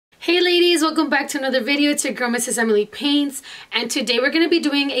welcome back to another video. It's your girl Mrs. Emily Paints, and today we're going to be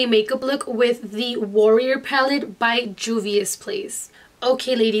doing a makeup look with the Warrior palette by Juvias Place.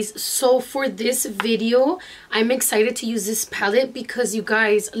 Okay ladies, so for this video I'm excited to use this palette because you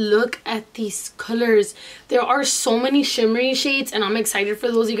guys, look at these colors. There are so many shimmery shades and I'm excited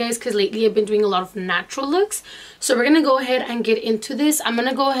for those, you guys, because lately I've been doing a lot of natural looks. So we're gonna go ahead and get into this. I'm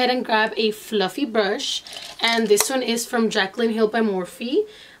gonna go ahead and grab a fluffy brush, and this one is from Jaclyn Hill by Morphe.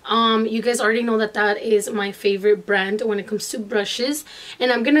 You guys already know that that is my favorite brand when it comes to brushes,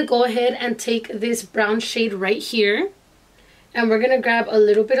 and I'm gonna go ahead and take this brown shade right here, and we're gonna grab a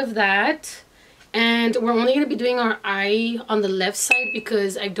little bit of that, and we're only gonna be doing our eye on the left side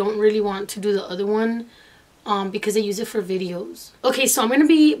because I don't really want to do the other one because I use it for videos. Okay, so I'm gonna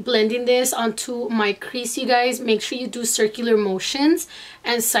be blending this onto my crease, you guys. Make sure you do circular motions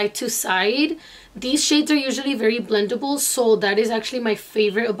and side to side. These shades are usually very blendable, so that is actually my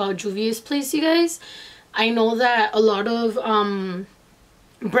favorite about Juvia's Place, you guys. I know that a lot of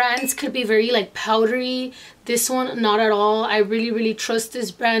brands could be very like powdery. This one, not at all. I really trust this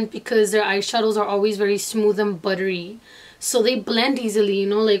brand because their eyeshadows are always very smooth and buttery, so they blend easily, you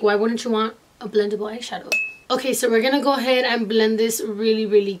know. Like, why wouldn't you want a blendable eyeshadow? Okay, so we're gonna go ahead and blend this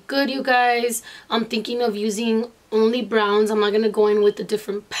really good, you guys. I'm thinking of using only browns. I'm not gonna go in with a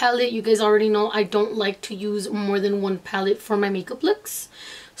different palette. You guys already know I don't like to use more than one palette for my makeup looks,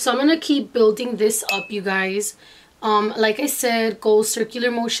 so I'm gonna keep building this up, you guys. Like I said, go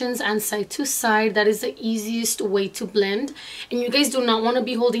circular motions and side to side. That is the easiest way to blend. And you guys do not want to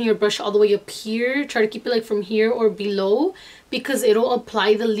be holding your brush all the way up here. Try to keep it like from here or below, because it'll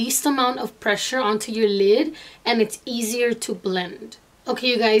apply the least amount of pressure onto your lid and it's easier to blend. Okay,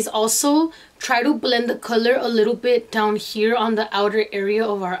 you guys, also try to blend the color a little bit down here on the outer area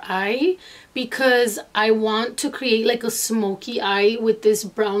of our eye, because I want to create like a smoky eye with this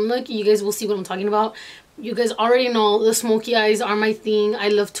brown look. You guys will see what I'm talking about. You guys already know the smoky eyes are my thing. I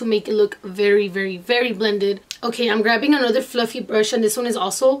love to make it look very blended. Okay, I'm grabbing another fluffy brush, and this one is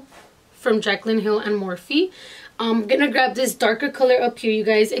also from Jaclyn Hill and Morphe. I'm gonna grab this darker color up here, you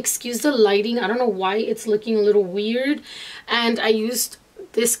guys. Excuse the lighting, I don't know why it's looking a little weird, and I used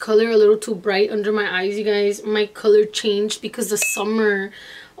this color a little too bright under my eyes, you guys. My color changed because the summer,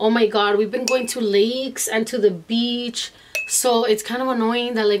 oh my god, we've been going to lakes and to the beach, so it's kind of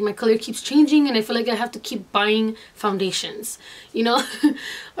annoying that like my color keeps changing and I feel like I have to keep buying foundations, you know.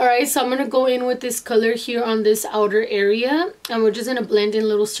 All right, so I'm gonna go in with this color here on this outer area, and we're just gonna blend in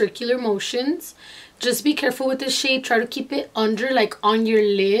little circular motions. Just be careful with this shade. Try to keep it under, like on your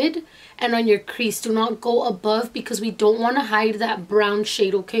lid and on your crease. Do not go above because we don't want to hide that brown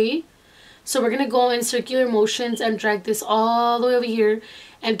shade, okay? So we're gonna go in circular motions and drag this all the way over here.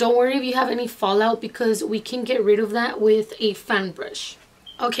 And don't worry if you have any fallout, because we can get rid of that with a fan brush.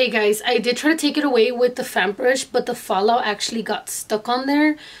 Okay guys, I did try to take it away with the fan brush, but the fallout actually got stuck on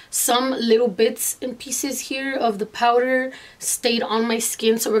there. Some little bits and pieces here of the powder stayed on my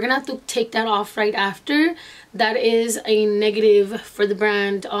skin, so we're gonna have to take that off right after. That is a negative for the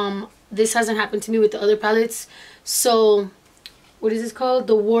brand. This hasn't happened to me with the other palettes. So what is this called?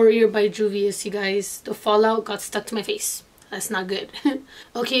 The Warrior by Juvias, you guys. The fallout got stuck to my face. That's not good.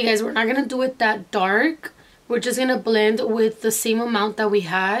 Okay you guys, we're not gonna do it that dark. We're just gonna blend with the same amount that we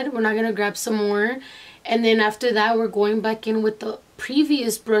had. We're not gonna grab some more. And then after that, we're going back in with the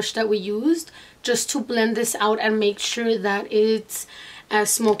previous brush that we used just to blend this out and make sure that it's as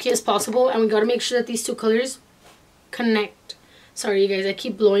smoky as possible. And we gotta make sure that these two colors connect. Sorry you guys, I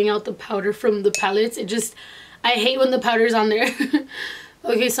keep blowing out the powder from the palettes. I hate when the powder's on there.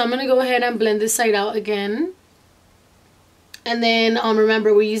 Okay, so I'm gonna go ahead and blend this side out again. And then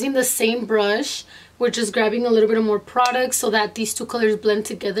remember, we're using the same brush. We're just grabbing a little bit of more product so that these two colors blend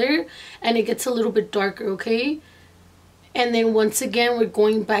together and it gets a little bit darker, okay? And then once again, we're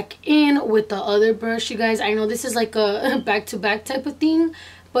going back in with the other brush, you guys. I know this is like a back-to-back type of thing,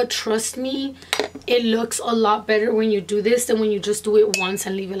 but trust me, it looks a lot better when you do this than when you just do it once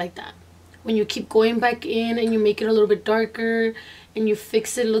and leave it like that. When you keep going back in and you make it a little bit darker and you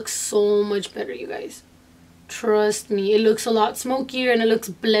fix it, it looks so much better, you guys. Trust me, it looks a lot smokier and it looks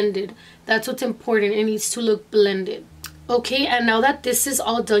blended. That's what's important. It needs to look blended. Okay, and now that this is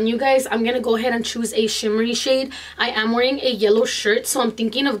all done, you guys, I'm gonna go ahead and choose a shimmery shade. I am wearing a yellow shirt, so I'm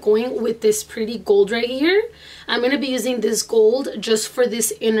thinking of going with this pretty gold right here. I'm gonna be using this gold just for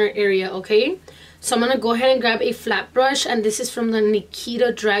this inner area, okay? So I'm gonna go ahead and grab a flat brush, and this is from the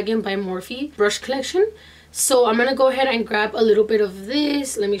Nikita Dragon by Morphe brush collection. So I'm gonna go ahead and grab a little bit of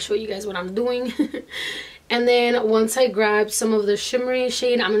this. Let me show you guys what I'm doing. And then once I grab some of the shimmery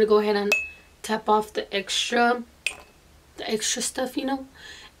shade, I'm gonna go ahead and tap off the extra stuff, you know.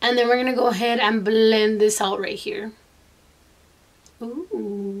 And then we're going to go ahead and blend this out right here.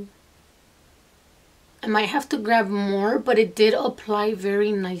 Ooh. I might have to grab more, but it did apply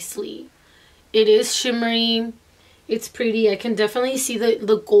very nicely. It is shimmery. It's pretty. I can definitely see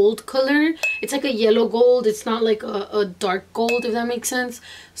the gold color. It's like a yellow gold. It's not like a dark gold, if that makes sense.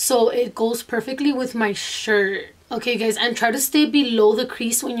 So it goes perfectly with my shirt. Okay, guys, and try to stay below the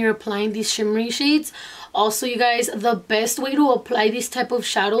crease when you're applying these shimmery shades. Also, you guys, the best way to apply these type of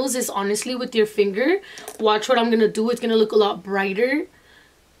shadows is honestly with your finger. Watch what I'm going to do. It's going to look a lot brighter.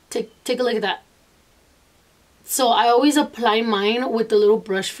 Take a look at that. So I always apply mine with the little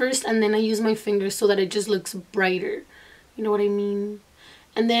brush first, and then I use my fingers so that it just looks brighter. You know what I mean?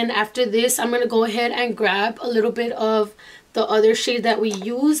 And then after this, I'm going to go ahead and grab a little bit of the other shade that we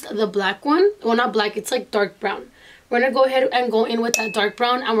used, the black one. Well, not black, it's like dark brown. We're going to go ahead and go in with that dark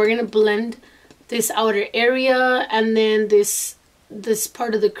brown, and we're going to blend this outer area and then this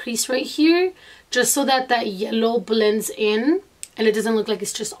part of the crease right here, just so that that yellow blends in and it doesn't look like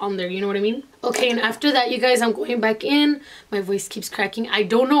it's just on there, you know what I mean? Okay, and after that, you guys, I'm going back in. My voice keeps cracking. I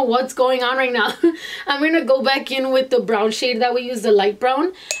don't know what's going on right now. I'm going to go back in with the brown shade that we used, the light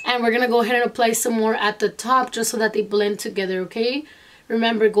brown, and we're going to go ahead and apply some more at the top just so that they blend together, okay?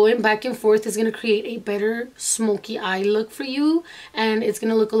 Remember, going back and forth is going to create a better smoky eye look for you, and it's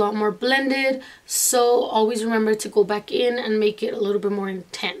going to look a lot more blended. So always remember to go back in and make it a little bit more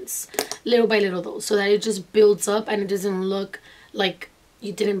intense, little by little though, so that it just builds up and it doesn't look like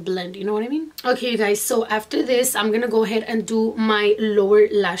you didn't blend, you know what I mean? Okay, you guys, so after this, I'm gonna go ahead and do my lower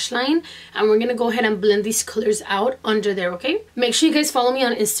lash line, and we're gonna go ahead and blend these colors out under there, okay? Make sure you guys follow me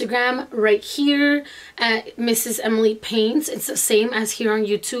on Instagram right here at Mrs. Emily Paints. It's the same as here on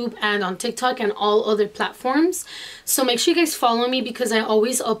YouTube and on TikTok and all other platforms. So make sure you guys follow me because I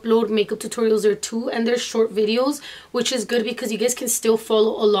always upload makeup tutorials there too, and they're short videos, which is good because you guys can still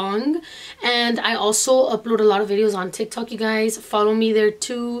follow along. And I also upload a lot of videos on TikTok, you guys. Follow me there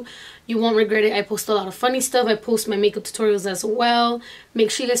too. You won't regret it. I post a lot of funny stuff. I post my makeup tutorials as well.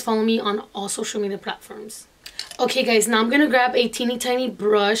 Make sure you guys follow me on all social media platforms. Okay, guys, now I'm gonna grab a teeny tiny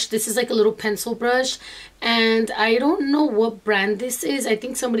brush. This is like a little pencil brush, and I don't know what brand this is. I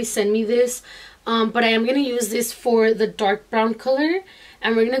think somebody sent me this, but I am gonna use this for the dark brown color,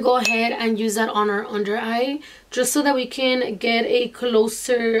 and we're gonna go ahead and use that on our under eye just so that we can get a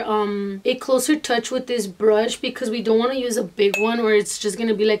closer touch with this brush, because we don't want to use a big one or it's just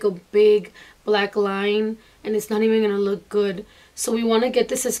gonna be like a big black line and it's not even gonna look good. So we want to get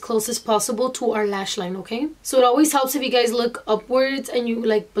this as close as possible to our lash line, okay? So it always helps if you guys look upwards and you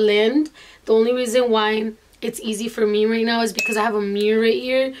like blend. The only reason why it's easy for me right now is because I have a mirror right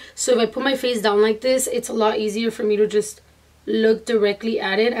here. So if I put my face down like this, it's a lot easier for me to just look directly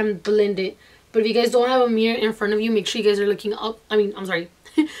at it and blend it. But if you guys don't have a mirror in front of you, make sure you guys are looking up.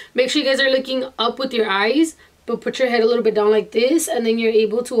 Make sure you guys are looking up with your eyes, but put your head a little bit down like this, and then you're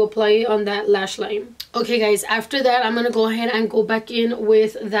able to apply it on that lash line. Okay, guys, after that, I'm gonna go ahead and go back in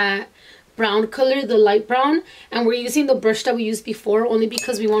with that brown color, the light brown, and we're using the brush that we used before only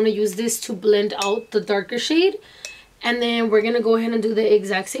because we want to use this to blend out the darker shade. And then we're gonna go ahead and do the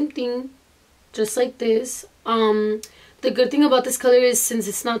exact same thing, just like this. The good thing about this color is since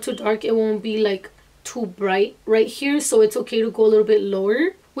it's not too dark, it won't be like too bright right here, so it's okay to go a little bit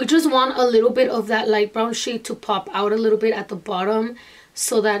lower. We just want a little bit of that light brown shade to pop out a little bit at the bottom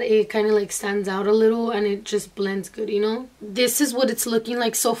so that it kind of like stands out a little and it just blends good, you know? This is what it's looking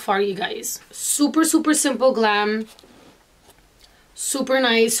like so far, you guys. Super, super simple glam. Super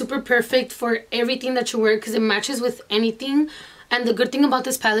nice, super perfect for everything that you wear because it matches with anything. And the good thing about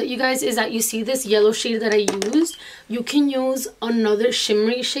this palette, you guys, is that you see this yellow shade that I used. You can use another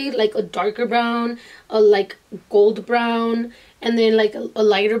shimmery shade, like a darker brown, a like gold brown, and then like a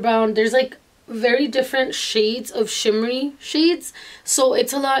lighter brown. There's like very different shades of shimmery shades, so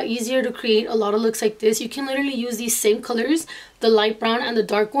it's a lot easier to create a lot of looks like this. You can literally use these same colors, the light brown and the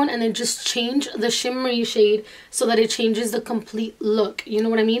dark one, and then just change the shimmery shade so that it changes the complete look, you know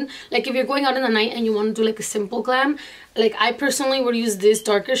what I mean? Like if you're going out in the night and you want to do like a simple glam, like I personally would use this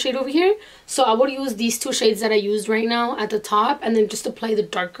darker shade over here, so I would use these two shades that I used right now at the top and then just apply the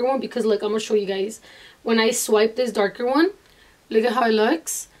darker one, because look, I'm gonna show you guys. When I swipe this darker one, look at how it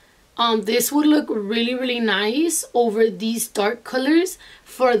looks. This would look really, really nice over these dark colors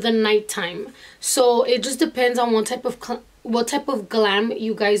for the nighttime. So it just depends on what type of glam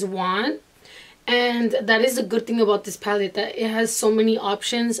you guys want. And that is the good thing about this palette, that it has so many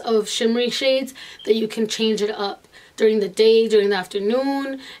options of shimmery shades that you can change it up during the day, during the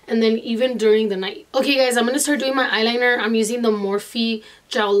afternoon, and then even during the night. Okay guys, I'm going to start doing my eyeliner. I'm using the Morphe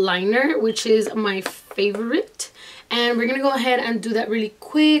gel liner, which is my favorite. And we're gonna go ahead and do that really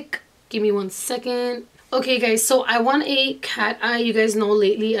quick. Give me 1 second. Okay guys, so I want a cat eye. You guys know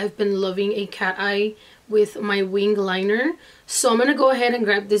lately I've been loving a cat eye with my wing liner. So I'm gonna go ahead and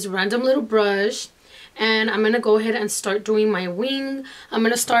grab this random little brush, and I'm gonna go ahead and start doing my wing. I'm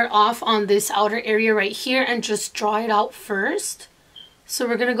gonna start off on this outer area right here and just draw it out first. So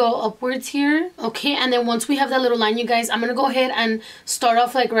we're gonna go upwards here. Okay, and then once we have that little line, you guys, I'm gonna go ahead and start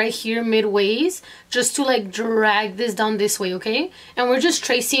off like right here midways, just to like drag this down this way, okay? And we're just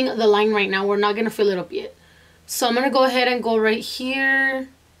tracing the line right now. We're not gonna fill it up yet. So I'm gonna go ahead and go right here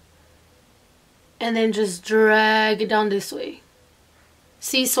and then just drag it down this way.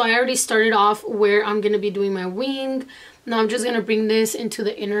 See, so I already started off where I'm gonna be doing my wing. Now I'm just gonna bring this into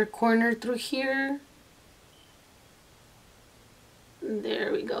the inner corner through here.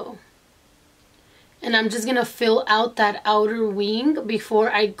 There we go. And I'm just gonna fill out that outer wing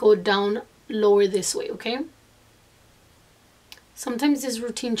before I go down lower this way, okay? Sometimes this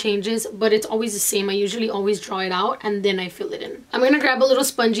routine changes, but it's always the same. I usually always draw it out and then I fill it in. I'm gonna grab a little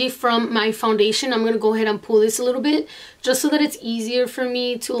spongy from my foundation. I'm gonna go ahead and pull this a little bit just so that it's easier for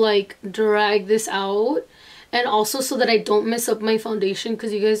me to like drag this out. And also so that I don't mess up my foundation,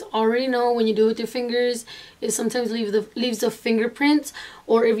 because you guys already know when you do it with your fingers, it sometimes leaves the fingerprints,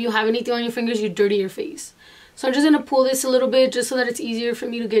 or if you have anything on your fingers, you dirty your face. So I'm just going to pull this a little bit just so that it's easier for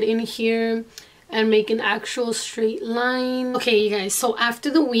me to get in here and make an actual straight line. Okay, you guys, so after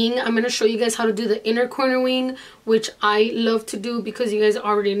the wing, I'm going to show you guys how to do the inner corner wing, which I love to do because you guys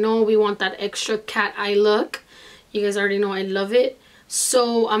already know we want that extra cat eye look. You guys already know I love it.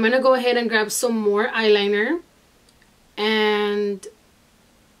 So I'm going to go ahead and grab some more eyeliner, and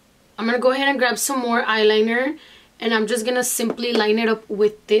I'm going to go ahead and grab some more eyeliner, and I'm just going to simply line it up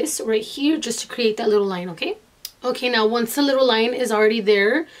with this right here just to create that little line, okay? Okay, now once the little line is already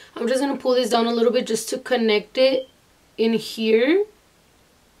there, I'm just going to pull this down a little bit just to connect it in here.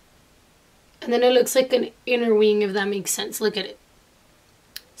 And then it looks like an inner wing, if that makes sense. Look at it.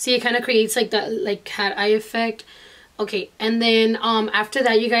 See, it kind of creates like that like cat eye effect. Okay, and then after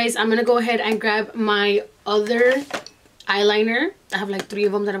that, you guys, I'm gonna go ahead and grab my other eyeliner. I have like 3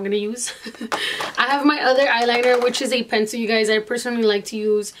 of them that I'm gonna use. I have my other eyeliner, which is a pencil, you guys. I personally like to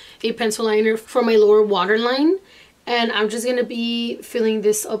use a pencil liner for my lower waterline, and I'm just gonna be filling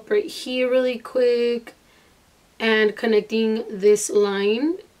this up right here really quick and connecting this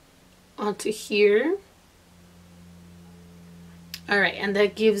line onto here. All right, and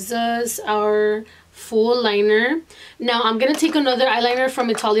that gives us our full liner. Now I'm gonna take another eyeliner from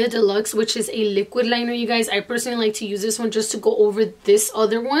Italia Deluxe, which is a liquid liner, you guys. I personally like to use this one just to go over this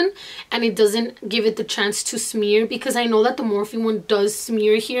other one, and it doesn't give it the chance to smear, because I know that the Morphe one does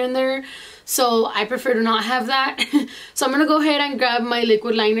smear here and there, so I prefer to not have that. So I'm gonna go ahead and grab my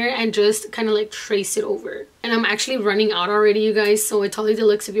liquid liner and just kind of like trace it over. And I'm actually running out already, you guys, so Italia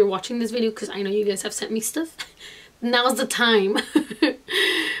Deluxe, if you're watching this video, because I know you guys have sent me stuff, now's the time.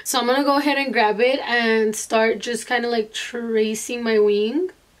 So I'm gonna go ahead and grab it and start just kind of like tracing my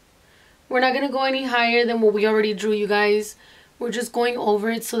wing. We're not gonna go any higher than what we already drew, you guys. We're just going over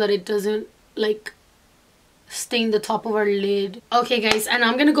it so that it doesn't like stain the top of our lid. Okay guys, and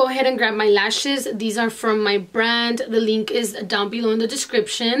I'm gonna go ahead and grab my lashes. These are from my brand. The link is down below in the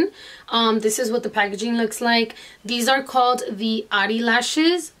description. This is what the packaging looks like. These are called the Ari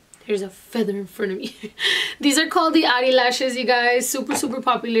lashes. There's a feather in front of me. These are called the Ari lashes, you guys. Super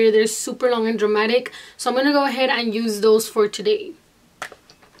popular. They're super long and dramatic. So I'm gonna go ahead and use those for today.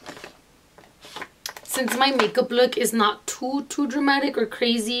 Since my makeup look is not too dramatic or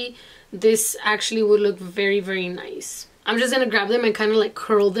crazy, this actually would look very nice. I'm just gonna grab them and kind of like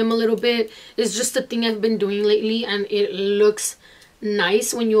curl them a little bit. It's just a thing I've been doing lately, and it looks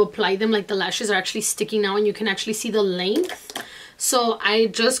nice when you apply them. Like the lashes are actually sticking out and you can actually see the length. So I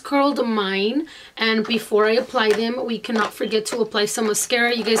just curled mine, and before I apply them, we cannot forget to apply some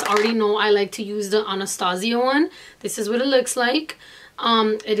mascara. You guys already know I like to use the Anastasia one. This is what it looks like.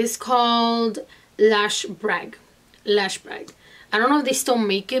 It is called Lash Brag. I don't know if they still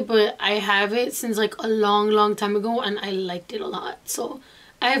make it, but I have it since like a long time ago, and I liked it a lot. So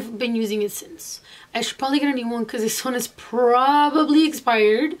I've been using it since. I should probably get a new one because this one is probably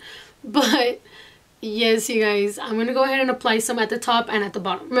expired, but yes, you guys, I'm gonna go ahead and apply some at the top and at the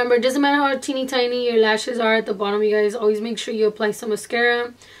bottom. Remember, it doesn't matter how teeny tiny your lashes are at the bottom, you guys. Always make sure you apply some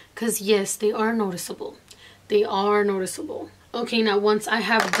mascara, because yes, they are noticeable. They are noticeable. Okay, now once I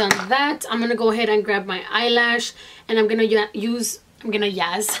have done that, I'm gonna go ahead and grab my eyelash, and I'm gonna use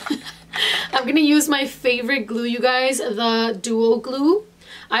my favorite glue, you guys, the Duo glue.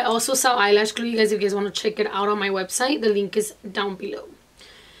 I also sell eyelash glue, you guys, if you guys want to check it out on my website. The link is down below.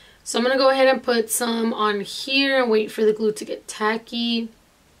 So I'm going to go ahead and put some on here and wait for the glue to get tacky.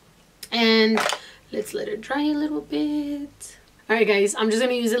 And let's let it dry a little bit. Alright guys, I'm just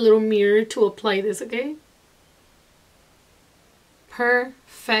going to use a little mirror to apply this, okay?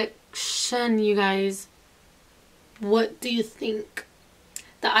 Perfection, you guys. What do you think?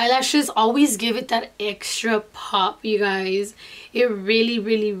 The eyelashes always give it that extra pop, you guys. It really,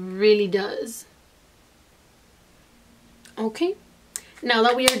 really, really does. Okay. Now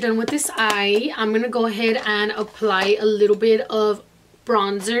that we are done with this eye, I'm going to go ahead and apply a little bit of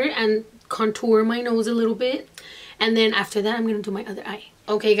bronzer and contour my nose a little bit. And then after that, I'm going to do my other eye.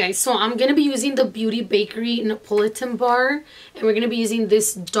 Okay guys, so I'm going to be using the Beauty Bakery Napolitan bar. And we're going to be using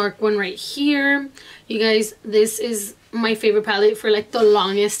this dark one right here. You guys, this is my favorite palette for like the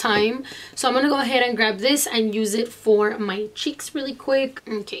longest time. So I'm going to go ahead and grab this and use it for my cheeks really quick.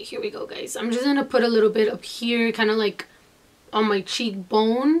 Okay, here we go guys. I'm just going to put a little bit up here, kind of like on my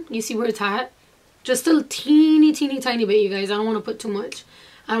cheekbone. You see where it's at? Just a teeny tiny bit, you guys. I don't want to put too much.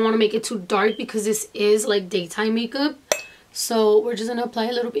 I don't want to make it too dark because this is like daytime makeup. So we're just going to apply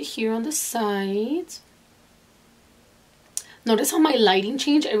a little bit here on the sides. Notice how my lighting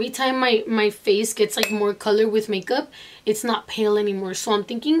changed every time my face gets like more color with makeup. It's not pale anymore. So I'm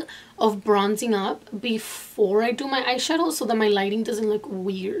thinking of bronzing up before I do my eyeshadow so that my lighting doesn't look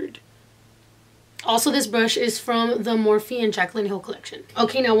weird. Also, this brush is from the Morphe and Jaclyn Hill collection.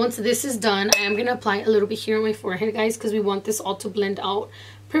 Okay, now once this is done, I am going to apply a little bit here on my forehead, guys, because we want this all to blend out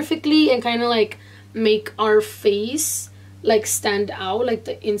perfectly and kind of like make our face like stand out, like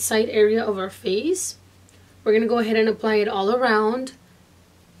the inside area of our face. We're going to go ahead and apply it all around.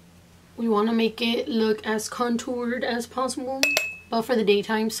 We want to make it look as contoured as possible, but for the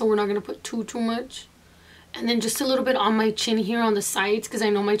daytime, so we're not going to put too much. And then just a little bit on my chin here on the sides, because I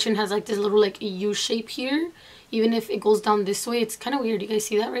know my chin has like this little like U shape here. Even if it goes down this way, it's kind of weird. You guys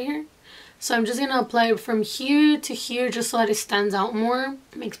see that right here? So I'm just going to apply it from here to here just so that it stands out more.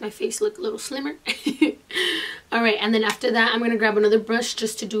 It makes my face look a little slimmer. Alright, and then after that, I'm going to grab another brush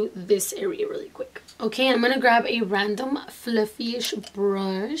just to do this area really quick. Okay, I'm going to grab a random fluffy-ish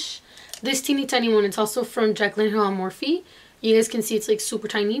brush. This teeny tiny one, it's also from Jaclyn Hill and Morphe. You guys can see it's like super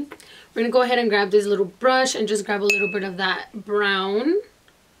tiny. We're going to go ahead and grab this little brush and just grab a little bit of that brown.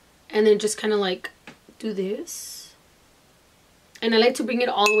 And then just kind of like do this. And I like to bring it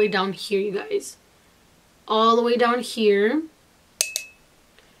all the way down here, you guys. All the way down here.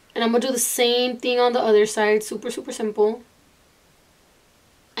 And I'm going to do the same thing on the other side. Super simple.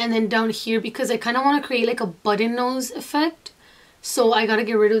 And then down here, because I kind of want to create like a button nose effect. So I got to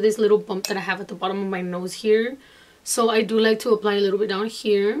get rid of this little bump that I have at the bottom of my nose here. So I do like to apply a little bit down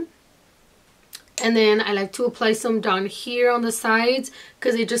here. And then I like to apply some down here on the sides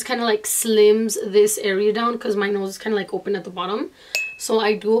because it just kind of like slims this area down because my nose is kind of like open at the bottom. So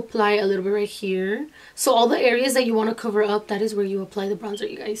I do apply a little bit right here. So all the areas that you want to cover up, that is where you apply the bronzer,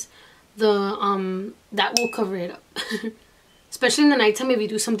 you guys. That will cover it up. Especially in the nighttime, if you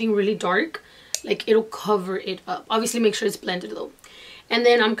do something really dark, like it'll cover it up. Obviously make sure it's blended though. And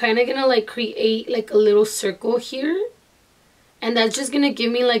then I'm kind of gonna like create like a little circle here. And that's just gonna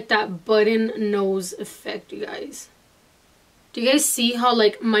give me like that button nose effect, you guys. Do you guys see how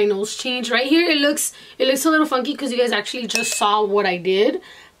like my nose changed? Right here it looks a little funky because you guys actually just saw what I did.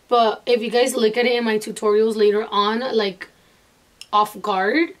 But if you guys look at it in my tutorials later on, like off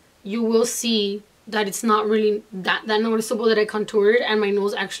guard, you will see that it's not really that noticeable that I contoured, and my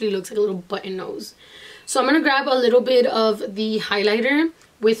nose actually looks like a little button nose. So I'm gonna grab a little bit of the highlighter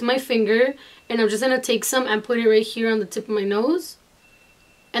with my finger, and I'm just gonna take some and put it right here on the tip of my nose.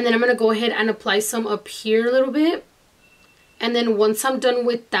 And then I'm gonna go ahead and apply some up here a little bit. And then once I'm done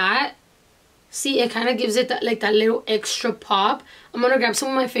with that, see, it kind of gives it that like that little extra pop. I'm gonna grab some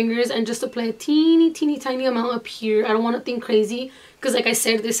of my fingers and just apply a teeny tiny amount up here. I don't want nothing crazy because like I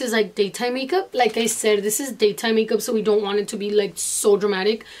said, this is like daytime makeup. Like I said, this is daytime makeup, so we don't want it to be like so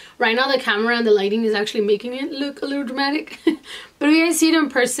dramatic. Right now the camera and the lighting is actually making it look a little dramatic. But if you guys see it in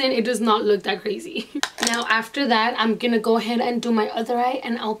person, it does not look that crazy. Now after that, I'm gonna go ahead and do my other eye,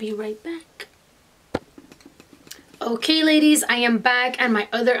 and I'll be right back. Okay ladies, I am back and my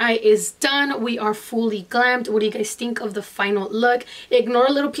other eye is done. We are fully glammed. What do you guys think of the final look? Ignore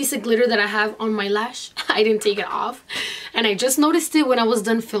a little piece of glitter that I have on my lash. I didn't take it off and I just noticed it when I was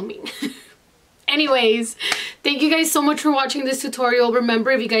done filming. Anyways, thank you guys so much for watching this tutorial. Remember,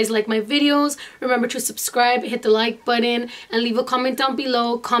 if you guys like my videos, remember to subscribe, hit the like button, and leave a comment down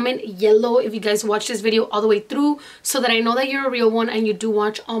below. Comment yellow if you guys watch this video all the way through so that I know that you're a real one and you do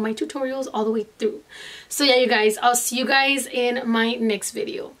watch all my tutorials all the way through. So yeah, you guys, I'll see you guys in my next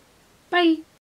video. Bye!